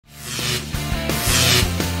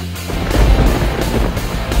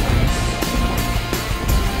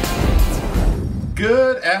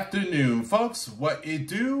afternoon, folks. What it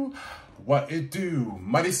do? What it do?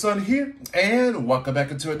 Mighty Son here, and welcome back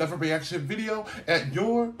into another reaction video at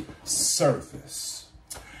your service.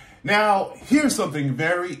 Now, here's something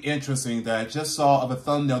very interesting that I just saw of a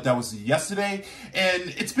thumbnail that was yesterday, and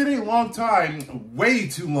it's been a long time, way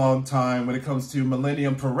too long time when it comes to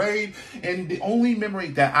Millennium Parade, and the only memory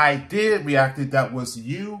that I did reacted that was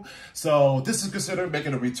you. So this is considered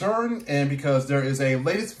making a return, and because there is a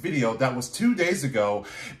latest video that was 2 days ago,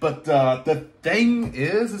 but the thing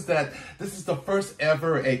is that this is the first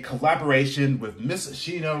ever a collaboration with Miss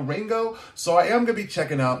Sheena Ringo. So I am going to be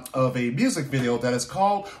checking out of a music video that is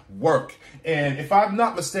called Work. And if I'm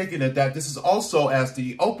not mistaken that this is also as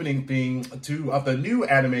the opening theme of the new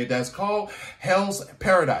anime that's called Hell's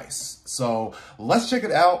Paradise. So let's check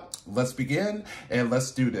it out. Let's begin and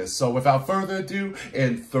let's do this. So without further ado,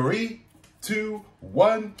 in 3, 2,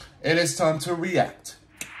 1, it is time to react.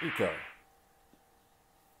 Here we go.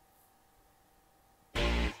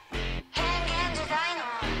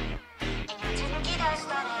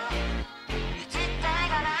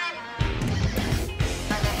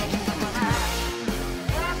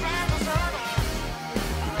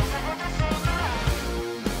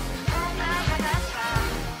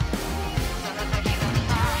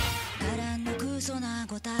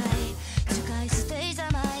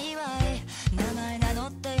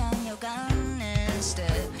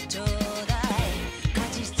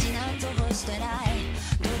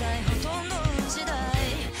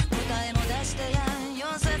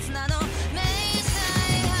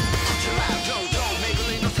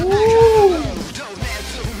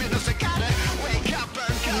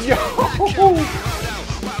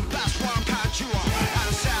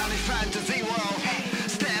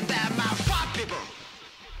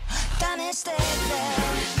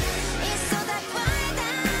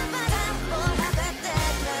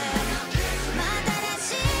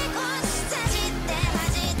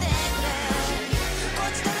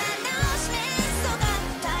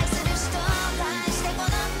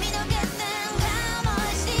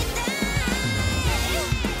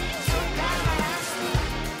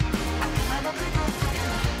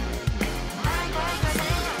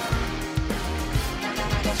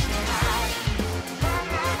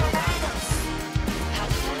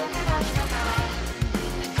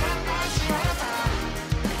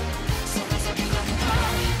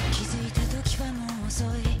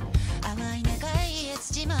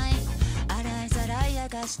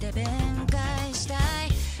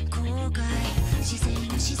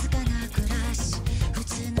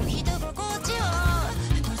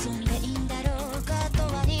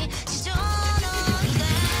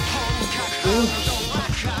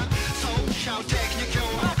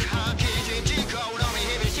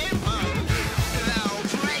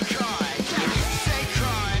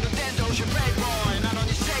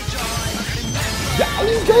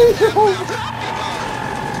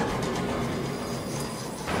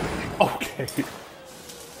 Okay.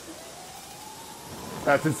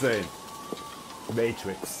 That's insane.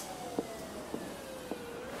 Matrix.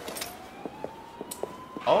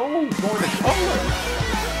 Oh, going to color.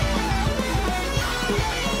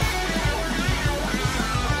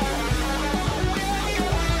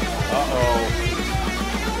 Uh-oh.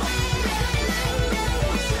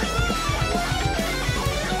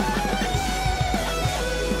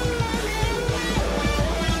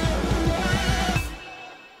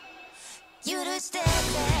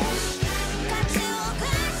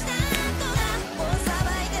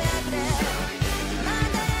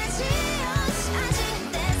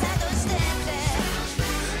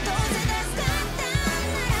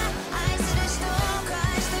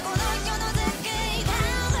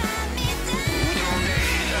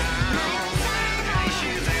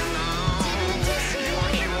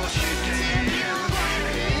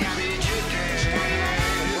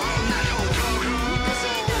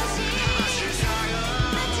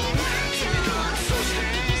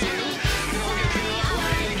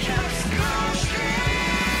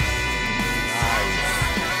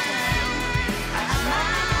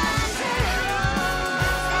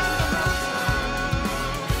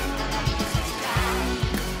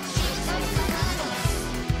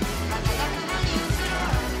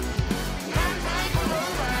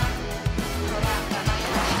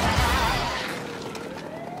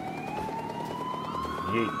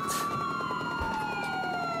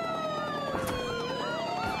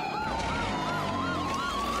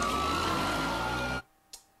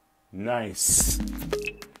 Nice.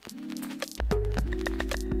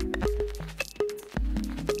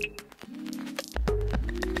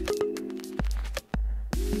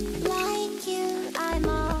 Like you, I'm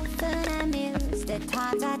often amused at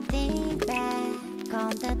times I think back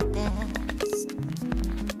from the past.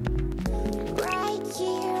 Right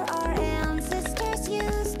here, our ancestors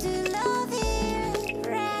used to love here,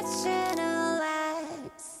 rationalize.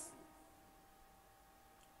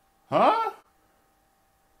 Huh?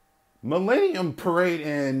 Millennium Parade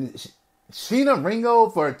and Sheena Ringo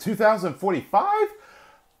for 2045?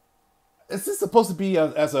 Is this supposed to be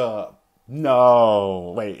as a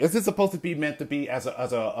no? Wait, is this supposed to be meant to be as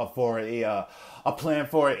a plan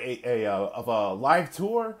for a live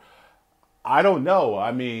tour? I don't know.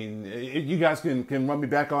 I mean, you guys can run me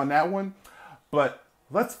back on that one, but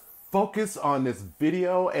let's focus on this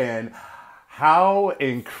video and how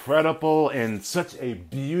incredible and such a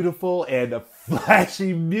beautiful and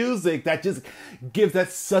flashy music that just gives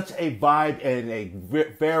that such a vibe and a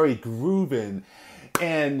very grooving.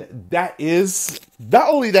 And that is, not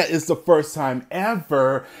only that is the first time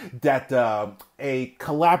ever that a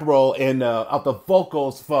collabo of the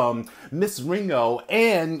vocals from Miss Ringo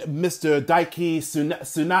and Mr. Daiki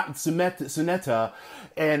Tsuneta,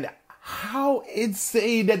 and how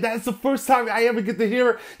insane that that's the first time I ever get to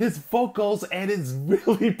hear his vocals, and it's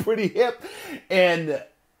really pretty hip. And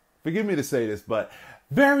forgive me to say this, but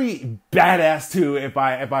very badass too, if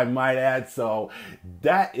I might add. So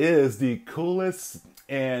that is the coolest.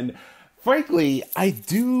 And frankly, I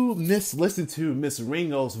do miss listening to Miss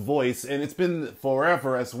Ringo's voice, and it's been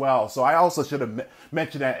forever as well. So I also should have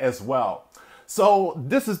mentioned that as well. So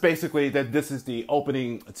this is basically this is the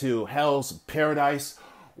opening to Hell's Paradise.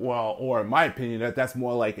 Well, or in my opinion, that's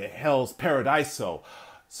more like a Hell's Paradise. So,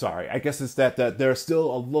 sorry, I guess it's that there's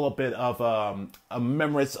still a little bit of a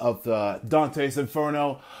memories of Dante's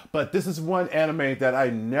Inferno, but this is one anime that I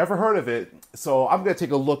never heard of it. So I'm gonna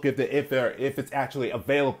take a look at if it's actually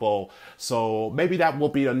available. So maybe that will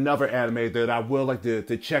be another anime that I will like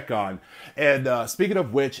to check on. And speaking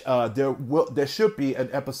of which, there should be an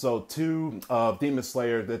episode 2 of Demon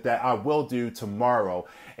Slayer that I will do tomorrow,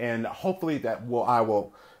 and hopefully I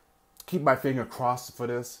will keep my finger crossed for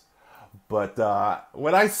this. But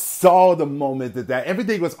when I saw the moment that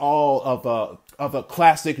everything was all of a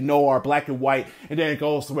classic noir, black and white, and then it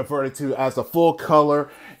goes to referred to as a full color,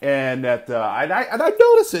 and that I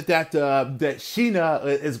noticed it that Sheena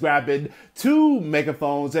is grabbing 2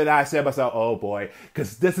 megaphones, and I said to myself, oh boy,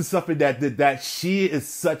 because this is something that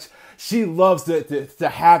she loves to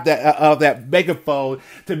have that megaphone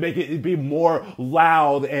to make it be more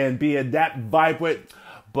loud and being that vibrant,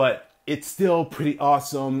 but it's still pretty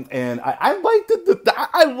awesome, and I like that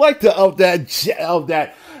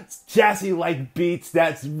jazzy like beats.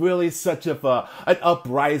 That's really such an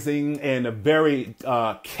uprising and a very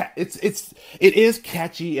it is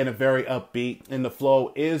catchy and a very upbeat, and the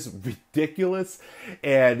flow is ridiculous,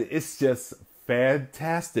 and it's just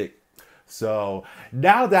fantastic. So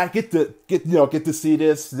now that I get to see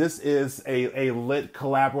this is a lit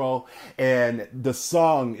collabo, and the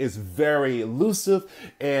song is very elusive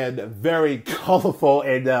and very colorful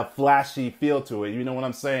and flashy feel to it. You know what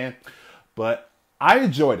I'm saying? But I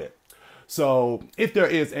enjoyed it. So if there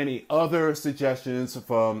is any other suggestions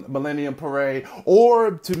from Millennium Parade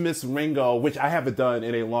or to Miss Ringo, which I haven't done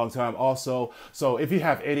in a long time also, so if you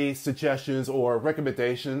have any suggestions or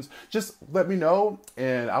recommendations, just let me know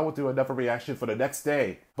and I will do another reaction for the next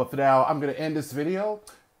day. But for now, I'm going to end this video.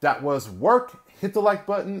 That was work. Hit the like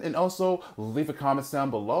button and also leave a comment down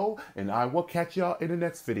below, and I will catch y'all in the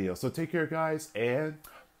next video. So take care, guys, and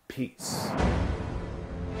peace.